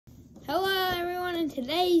In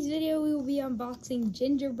today's video, we will be unboxing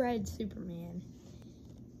Gingerbread Superman.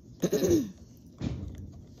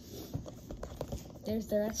 There's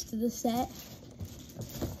the rest of the set.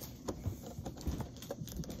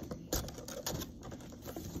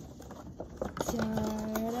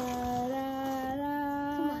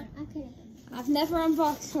 I've never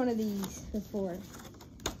unboxed one of these before.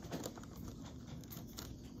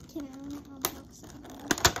 Can I unbox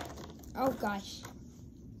that? Oh gosh.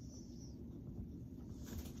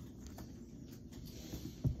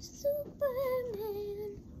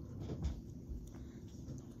 Superman.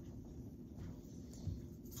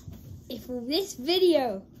 If this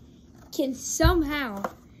video can somehow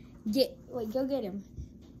get, wait, go get him.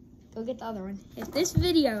 Go get the other one. If this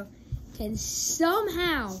video can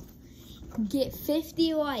somehow get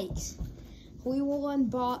 50 likes, we will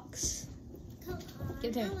unbox. Come on,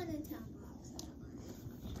 Give it to I her. want to unbox.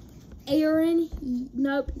 Aaron,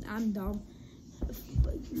 nope, I'm dumb.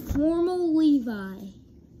 Formal Levi.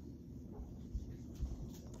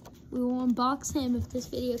 We will unbox him if this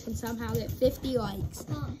video can somehow get 50 likes.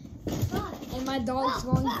 And my dog's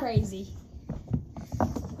going crazy.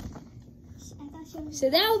 So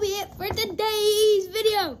that will be it for today's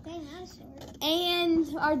video.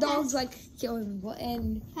 And our dog's like killing me.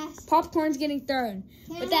 And popcorn's getting thrown.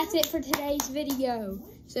 But that's it for today's video.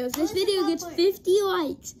 So if this video gets 50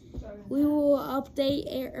 likes, we will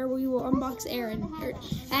update, or we will unbox Aaron.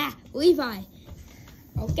 Levi.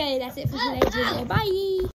 Okay, that's it for today's video. Bye.